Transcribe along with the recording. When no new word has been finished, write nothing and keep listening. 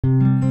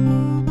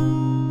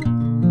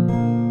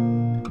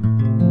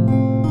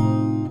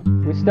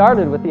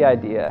started with the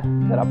idea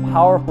that a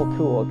powerful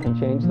tool can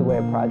change the way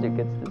a project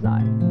gets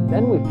designed.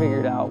 Then we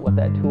figured out what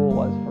that tool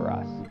was for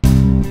us.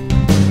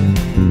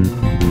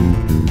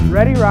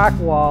 Redi-Rock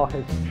wall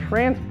has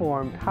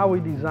transformed how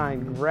we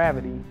design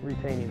gravity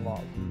retaining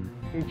walls.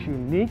 It's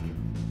unique,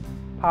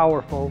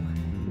 powerful,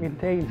 and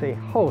contains a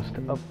host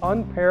of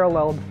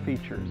unparalleled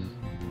features.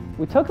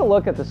 We took a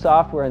look at the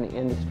software in the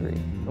industry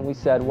and we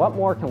said, what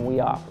more can we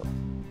offer?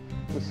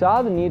 We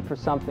saw the need for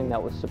something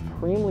that was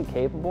supremely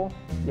capable,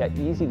 yet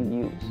easy to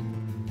use.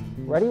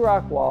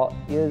 Redi-Rock Wall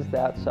is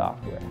that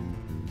software,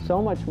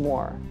 so much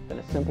more than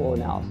a simple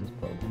analysis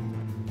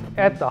program.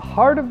 At the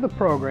heart of the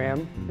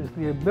program is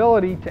the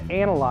ability to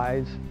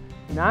analyze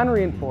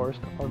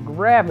non-reinforced or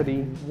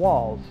gravity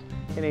walls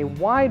in a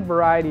wide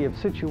variety of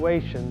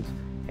situations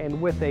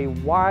and with a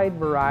wide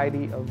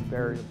variety of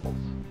variables.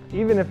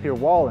 Even if your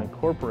wall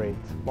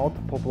incorporates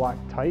multiple block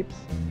types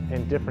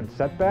and different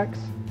setbacks,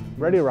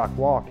 Redi-Rock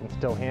Wall can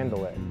still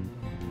handle it.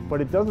 But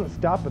it doesn't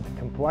stop at the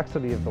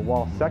complexity of the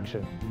wall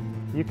section.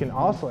 You can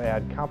also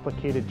add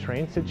complicated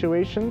terrain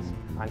situations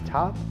on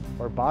top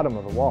or bottom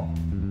of the wall.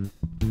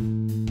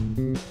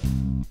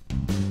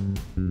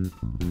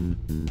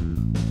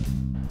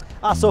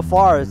 So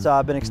far, it's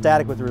been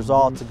ecstatic with the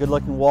results. It's a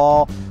good-looking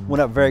wall,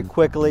 went up very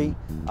quickly,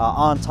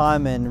 on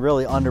time, and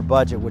really under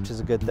budget, which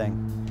is a good thing.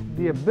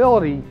 The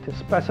ability to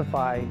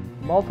specify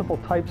multiple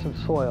types of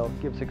soil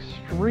gives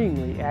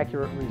extremely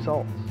accurate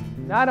results.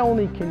 Not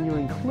only can you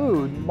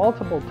include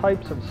multiple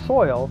types of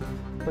soil,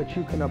 but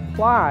you can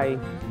apply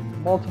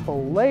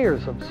multiple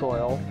layers of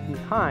soil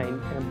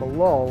behind and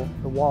below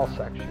the wall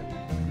section.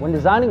 When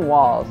designing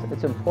walls,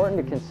 it's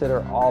important to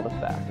consider all the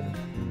factors.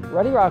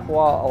 Redi-Rock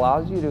Wall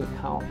allows you to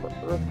account for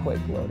earthquake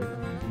loading,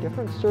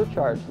 different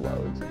surcharge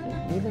loads,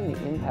 and even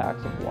the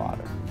impacts of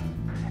water.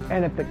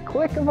 And at the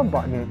click of a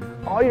button,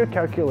 all your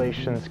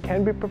calculations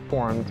can be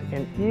performed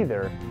in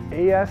either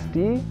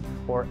ASD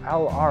or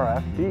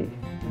LRFD.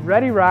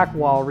 Redi-Rock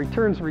Wall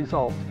returns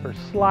results for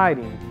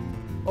sliding,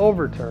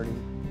 overturning,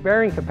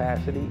 bearing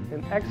capacity,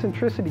 and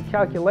eccentricity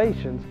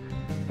calculations,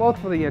 both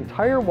for the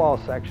entire wall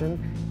section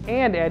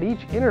and at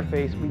each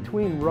interface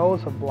between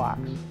rows of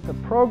blocks. The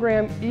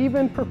program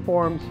even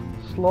performs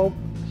slope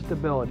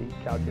stability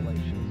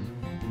calculations.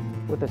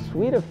 With a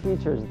suite of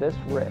features this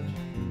rich,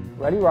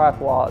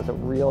 Redi-Rock Wall is a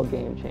real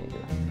game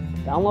changer.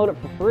 Download it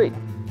for free.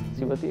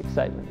 See what the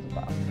excitement is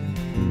about.